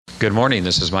Good morning.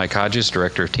 This is Mike Hodges,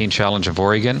 Director of Teen Challenge of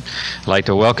Oregon. I'd like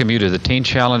to welcome you to the Teen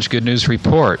Challenge Good News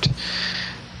Report.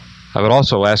 I would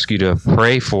also ask you to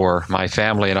pray for my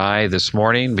family and I this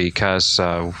morning because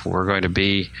we're going to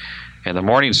be in the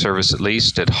morning service, at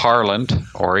least, at Harland,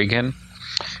 Oregon.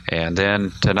 And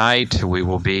then tonight we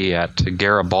will be at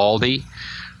Garibaldi,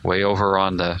 way over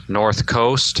on the north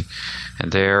coast.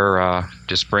 And they're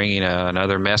just bringing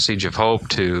another message of hope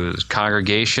to the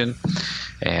congregation,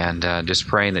 and just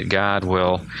praying that God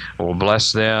will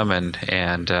bless them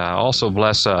and also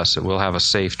bless us, that we'll have a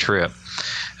safe trip.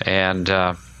 And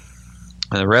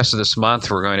the rest of this month,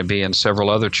 we're going to be in several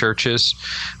other churches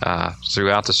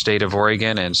throughout the state of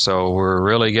Oregon, and so we're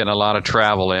really getting a lot of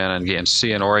travel in and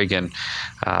seeing Oregon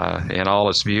in all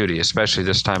its beauty, especially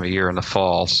this time of year in the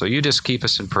fall. So you just keep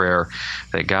us in prayer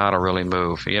that God will really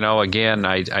move. You know, again,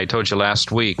 I told you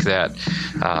last week that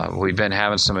we've been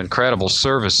having some incredible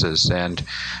services, and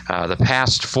the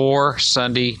past 4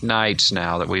 Sunday nights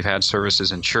now that we've had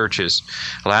services in churches.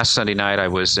 Last Sunday night I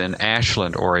was in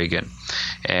Ashland, Oregon.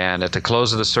 And at the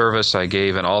close of the service, I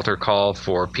gave an altar call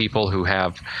for people who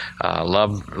have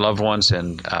loved ones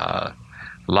in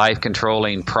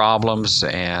life-controlling problems.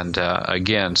 And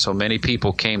again, so many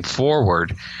people came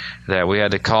forward that we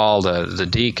had to call the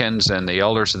deacons and the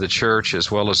elders of the church, as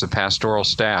well as the pastoral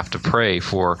staff, to pray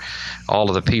for all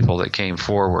of the people that came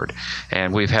forward.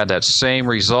 And we've had that same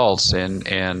results in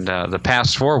the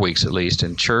past 4 weeks, at least,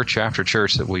 in church after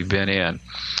church that we've been in.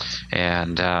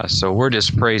 And so we're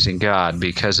just praising God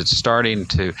because it's starting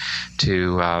to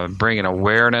bring an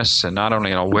awareness, and not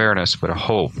only an awareness, but a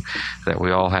hope that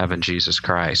we all have in Jesus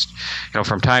Christ. You know,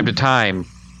 from time to time,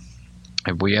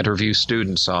 we interview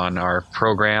students on our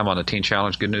program on the Teen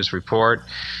Challenge Good News Report,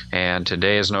 and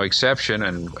today is no exception.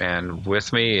 And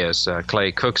with me is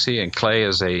Clay Cooksey, and Clay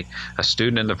is a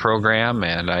student in the program.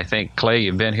 And I think, Clay,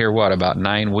 you've been here, about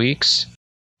 9 weeks?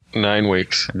 9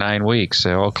 weeks. 9 weeks.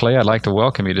 Well, Clay, I'd like to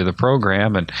welcome you to the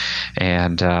program,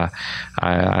 and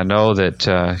I know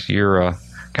that you're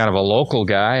kind of a local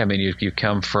guy. I mean, you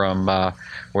come from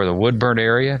where, the Woodburn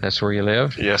area? That's where you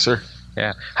live? Yes, sir.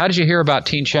 Yeah. How did you hear about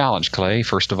Teen Challenge, Clay,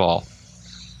 first of all?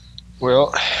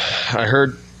 Well, I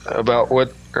heard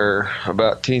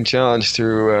about Teen Challenge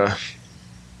through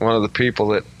one of the people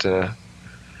that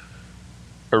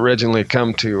originally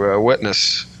come to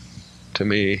witness to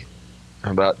me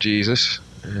about Jesus,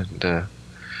 and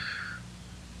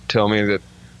tell me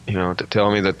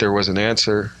that there was an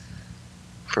answer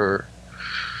for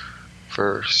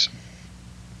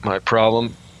my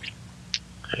problem.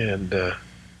 And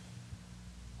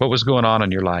what was going on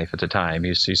in your life at the time?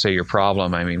 You say your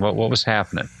problem. I mean, what was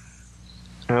happening?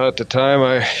 Well, at the time,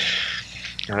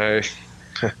 I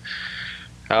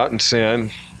out in sin.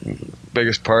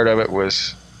 Biggest part of it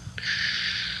was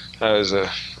I was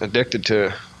addicted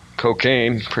to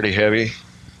cocaine, pretty heavy,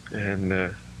 and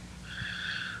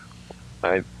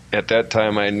at that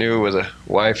time I knew, with a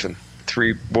wife and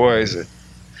 3 boys,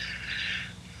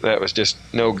 that was just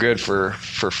no good for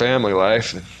family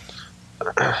life.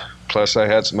 Plus, I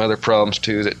had some other problems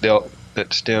too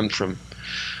that stemmed from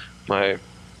my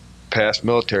past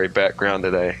military background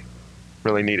that I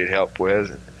really needed help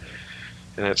with.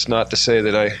 And it's not to say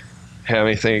that I have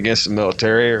anything against the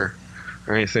military or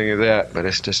anything of that, but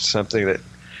it's just something that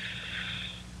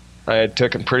I had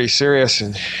taken pretty serious,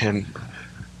 and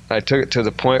I took it to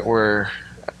the point where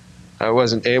I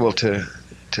wasn't able to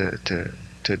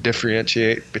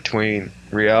differentiate between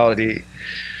reality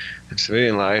and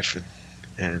civilian life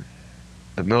and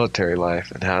the military life,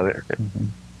 and how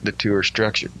the two are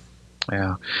structured.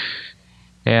 Yeah.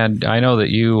 And I know that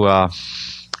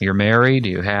you're married.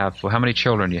 You have, how many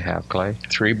children do you have, Clay?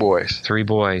 3 boys. 3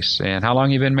 boys. And how long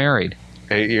have you been married?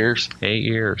 8 years. 8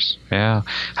 years. Yeah.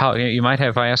 How, you might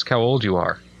have asked how old you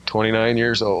are. 29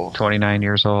 years old. 29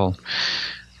 years old.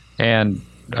 And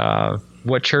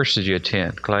what church did you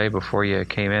attend, Clay, before you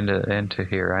came into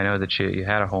here? I know that you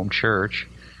had a home church.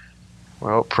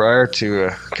 Well, prior to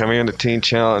coming into Teen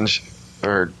Challenge,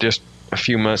 or just a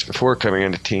few months before coming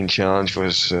into Teen Challenge,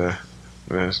 was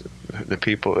the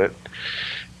people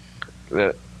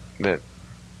that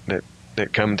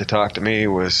come to talk to me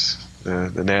was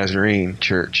the Nazarene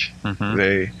Church.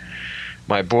 Mm-hmm.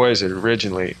 My boys had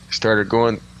originally started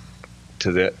going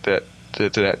to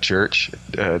that church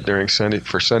during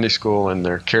Sunday school and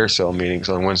their carousel meetings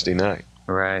on Wednesday night.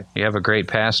 Right. You have a great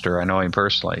pastor. I know him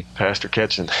personally. Pastor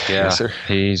Ketchen. Yeah. Yes, sir.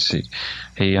 He.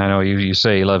 I know you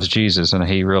say he loves Jesus, and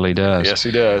he really does. Yes,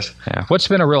 he does. Yeah. What's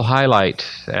been a real highlight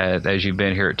as you've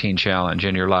been here at Teen Challenge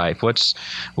in your life?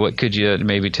 What could you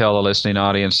maybe tell the listening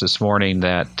audience this morning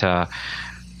that's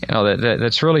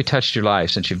really touched your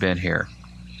life since you've been here?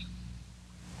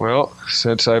 Well,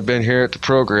 since I've been here at the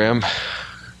program,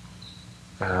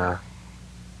 God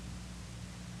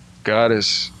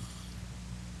has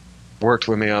worked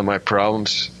with me on my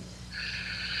problems,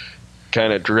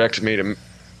 kind of directed me to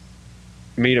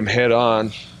meet them head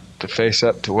on, to face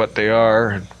up to what they are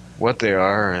and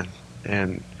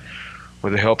and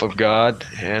with the help of God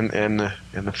and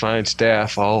the fine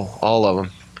staff, all of them,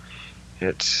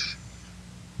 it's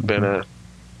been a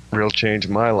real change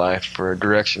in my life for a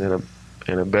direction in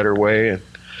a better way, and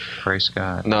Praise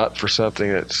God. not for something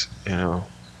that's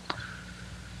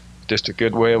just a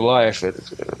good way of life.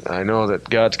 I know that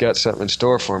God's got something in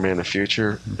store for me in the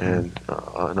future, and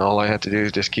all I have to do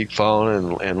is just keep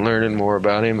following and learning more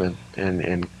about Him,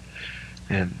 and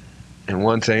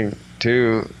one thing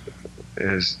too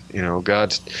is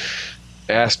God's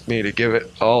asked me to give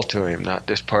it all to Him, not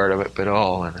just part of it, but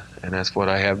all, and that's what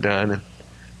I have done,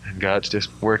 and God's just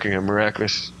working a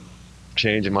miraculous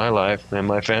change in my life and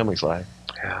my family's life.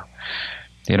 Yeah.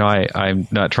 I'm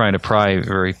not trying to pry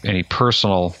any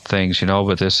personal things,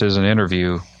 but this is an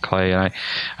interview, Clay. And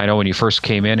I know when you first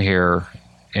came in here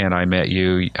and I met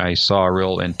you, I saw a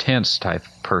real intense type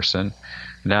person.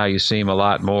 Now you seem a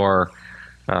lot more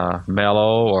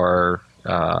mellow or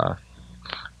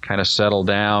kind of settled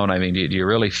down. I mean, do you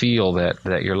really feel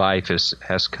that your life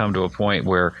has come to a point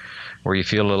where you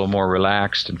feel a little more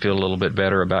relaxed and feel a little bit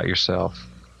better about yourself?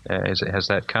 Has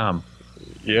that come?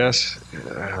 Yes.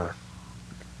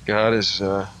 God has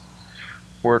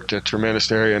worked a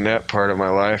tremendous area in that part of my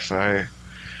life.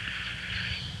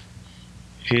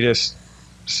 He just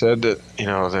said that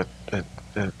that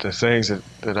the things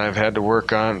that I've had to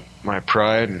work on, my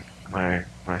pride and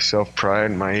my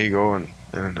self-pride and my ego and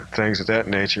things of that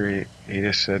nature, he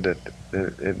just said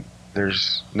that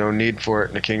there's no need for it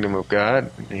in the kingdom of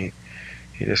God. And he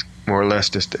just more or less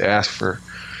just asked for.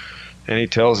 And he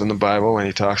tells in the Bible when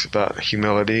he talks about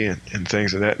humility and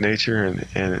things of that nature,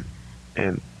 and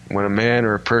when a man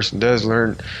or a person does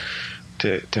learn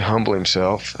to humble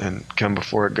himself and come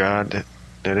before God,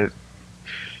 that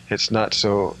it's not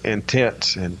so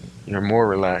intense, and you're more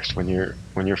relaxed when you're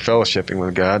fellowshipping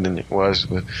with God than it was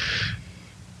with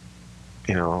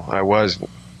I was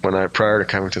when prior to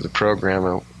coming to the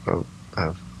program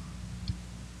of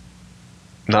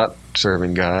not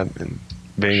serving God and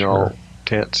being all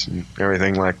tense and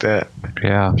everything like that.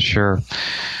 Yeah, sure.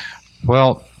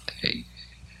 Well,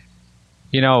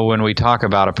 when we talk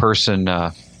about a person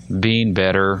being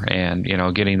better and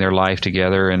getting their life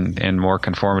together and more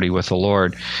conformity with the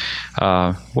Lord,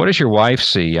 what does your wife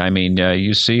see? I mean,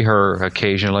 you see her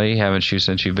occasionally, haven't you,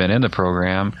 since you've been in the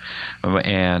program?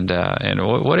 And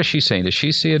what is she saying? Does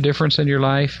she see a difference in your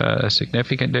life, a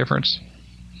significant difference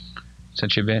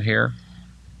since you've been here?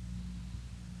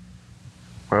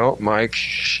 Well, Mike,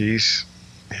 she's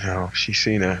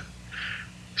seen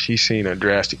a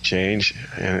drastic change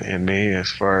in me as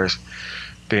far as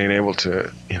being able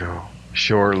to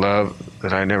show her love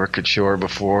that I never could show her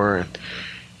before,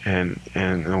 and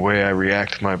the way I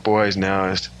react to my boys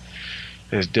now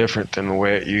is different than the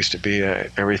way it used to be.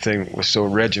 Everything was so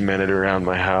regimented around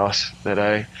my house that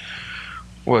I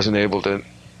wasn't able to.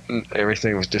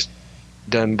 Everything was just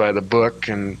done by the book,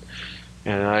 and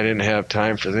I didn't have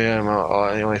time for them.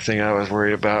 The only thing I was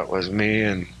worried about was me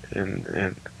and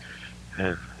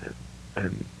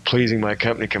pleasing my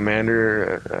company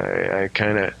commander. I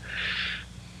kind of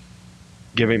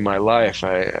give him my life.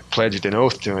 I pledged an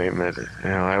oath to him that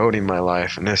I owed him my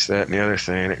life, and this, that, and the other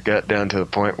thing. And it got down to the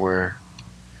point where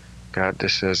God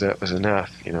just says that was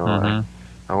enough. I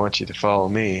want you to follow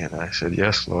me, and I said,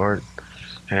 yes, Lord.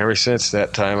 And ever since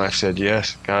that time, I've said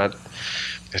yes. God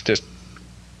is just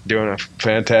doing a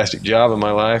fantastic job in my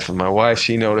life, and my wife,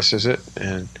 she notices it,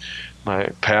 and my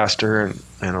pastor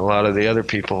and a lot of the other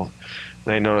people,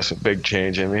 they notice a big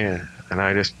change in me, and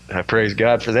I praise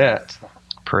God for that.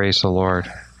 Praise the Lord.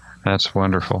 That's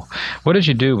wonderful. What did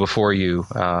you do before you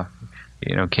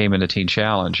came into Teen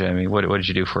Challenge? I mean, what did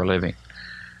you do for a living?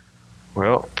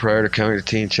 Well, prior to coming to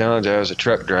Teen Challenge, I was a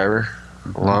truck driver.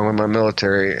 Along with my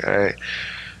military, I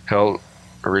held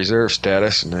a reserve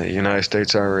status in the United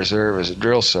States Army Reserve as a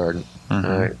drill sergeant.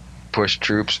 I pushed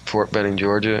troops at Fort Benning,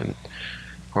 Georgia, and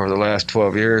over the last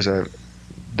 12 years I've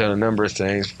done a number of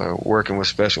things, working with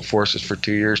Special Forces for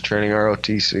 2 years, training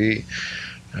ROTC,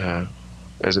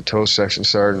 as a tow section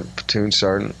sergeant, platoon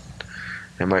sergeant,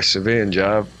 and my civilian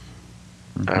job,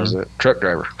 I was a truck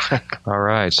driver. All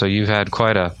right, so you've had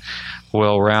quite a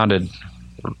well-rounded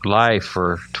life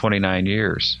for 29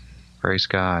 years. Praise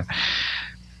God.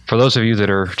 For those of you that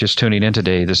are just tuning in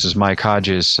today, this is Mike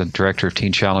Hodges, Director of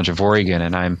Teen Challenge of Oregon,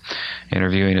 and I'm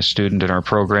interviewing a student in our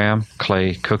program,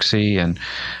 Clay Cooksey,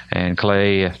 and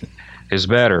Clay is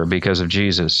better because of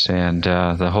Jesus. And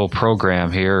the whole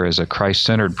program here is a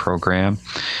Christ-centered program.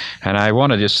 And I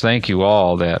want to just thank you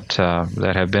all that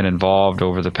have been involved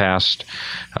over the past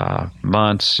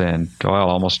months and, well,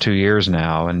 almost 2 years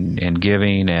now in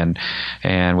giving, and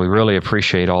we really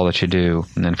appreciate all that you do.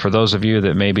 And then for those of you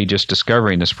that may be just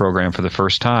discovering this program for the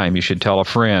first time, you should tell a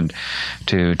friend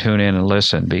to tune in and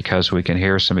listen, because we can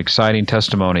hear some exciting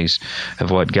testimonies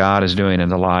of what God is doing in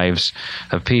the lives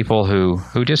of people who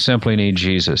just simply need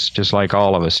Jesus, just like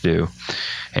all of us do.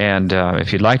 And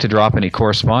if you'd like to drop any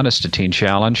correspondence to Teen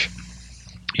Challenge,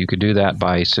 you could do that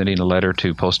by sending a letter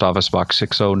to Post Office Box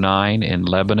 609 in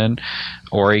Lebanon,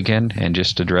 Oregon, and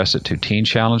just address it to Teen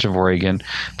Challenge of Oregon,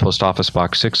 Post Office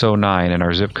Box 609, and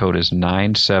our zip code is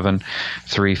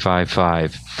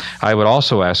 97355. I would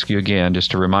also ask you again,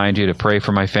 just to remind you to pray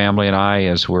for my family and I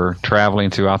as we're traveling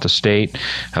throughout the state.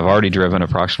 I've already driven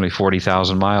approximately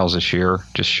 40,000 miles this year,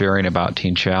 just sharing about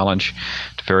Teen Challenge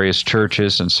to various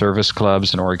churches and service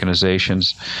clubs and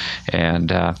organizations.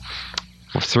 And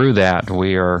through that,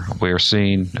 we are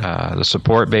seeing the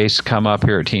support base come up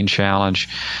here at Teen Challenge,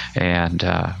 and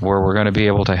where we're going to be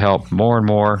able to help more and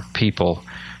more people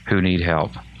who need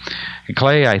help. And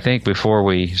Clay, I think before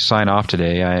we sign off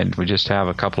today, we just have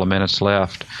a couple of minutes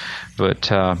left,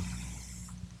 but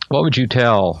what would you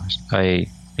tell a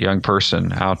young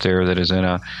person out there that is in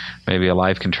maybe a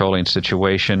life-controlling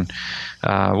situation?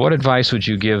 What advice would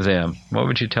you give them? What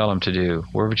would you tell them to do?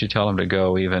 Where would you tell them to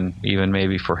go, even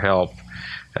maybe for help?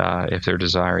 If they're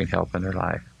desiring help in their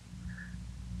life?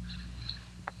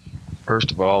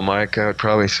 First of all, Mike, I would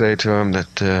probably say to them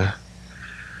that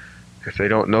if they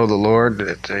don't know the Lord,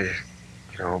 that they,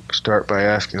 start by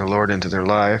asking the Lord into their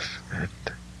life. And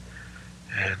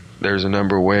there's a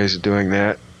number of ways of doing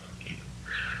that.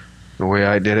 The way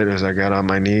I did it is I got on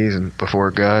my knees and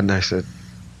before God, and I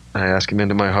asked Him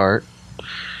into my heart.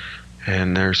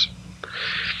 And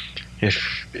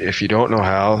if you don't know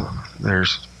how,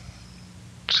 there's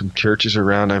some churches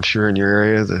around, I'm sure, in your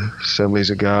area, the Assemblies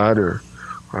of God or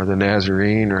the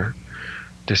Nazarene, or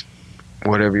just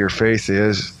whatever your faith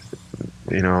is,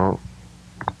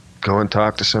 go and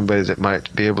talk to somebody that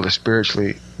might be able to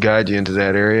spiritually guide you into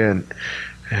that area,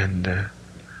 and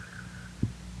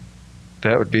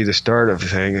that would be the start of the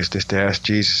thing, is just to ask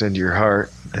Jesus into your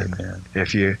heart. And Amen.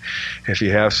 if you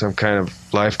have some kind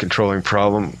of life-controlling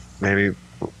problem, maybe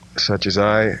such as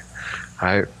I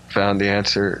found the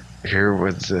answer here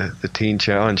with the Teen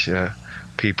Challenge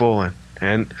people,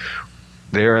 and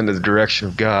they're under the direction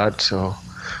of God. So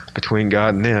between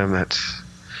God and them, that's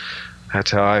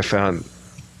how I found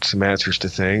some answers to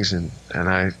things. And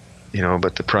I,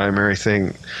 but the primary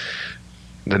thing,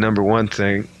 the number one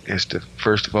thing, is to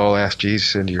first of all ask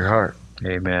Jesus into your heart.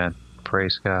 Amen.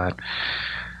 Praise God.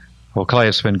 Well, Clay,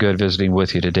 it's been good visiting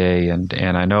with you today, and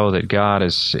I know that God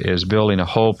is building a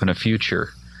hope and a future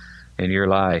in your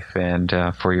life, and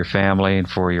for your family, and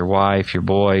for your wife, your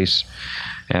boys.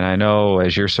 And I know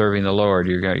as you're serving the Lord,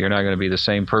 you're not going to be the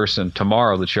same person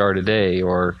tomorrow that you are today,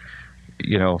 or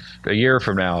a year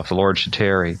from now, if the Lord should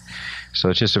tarry. So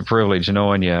it's just a privilege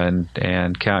knowing you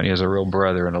and counting you as a real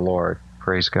brother in the Lord.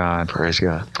 Praise God. Praise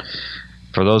God.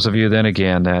 For those of you then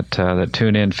again that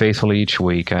tune in faithfully each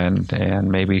week,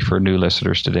 and maybe for new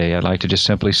listeners today, I'd like to just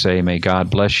simply say, may God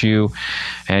bless you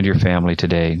and your family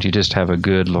today. You just have a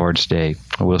good Lord's Day.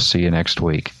 We'll see you next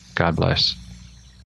week. God bless.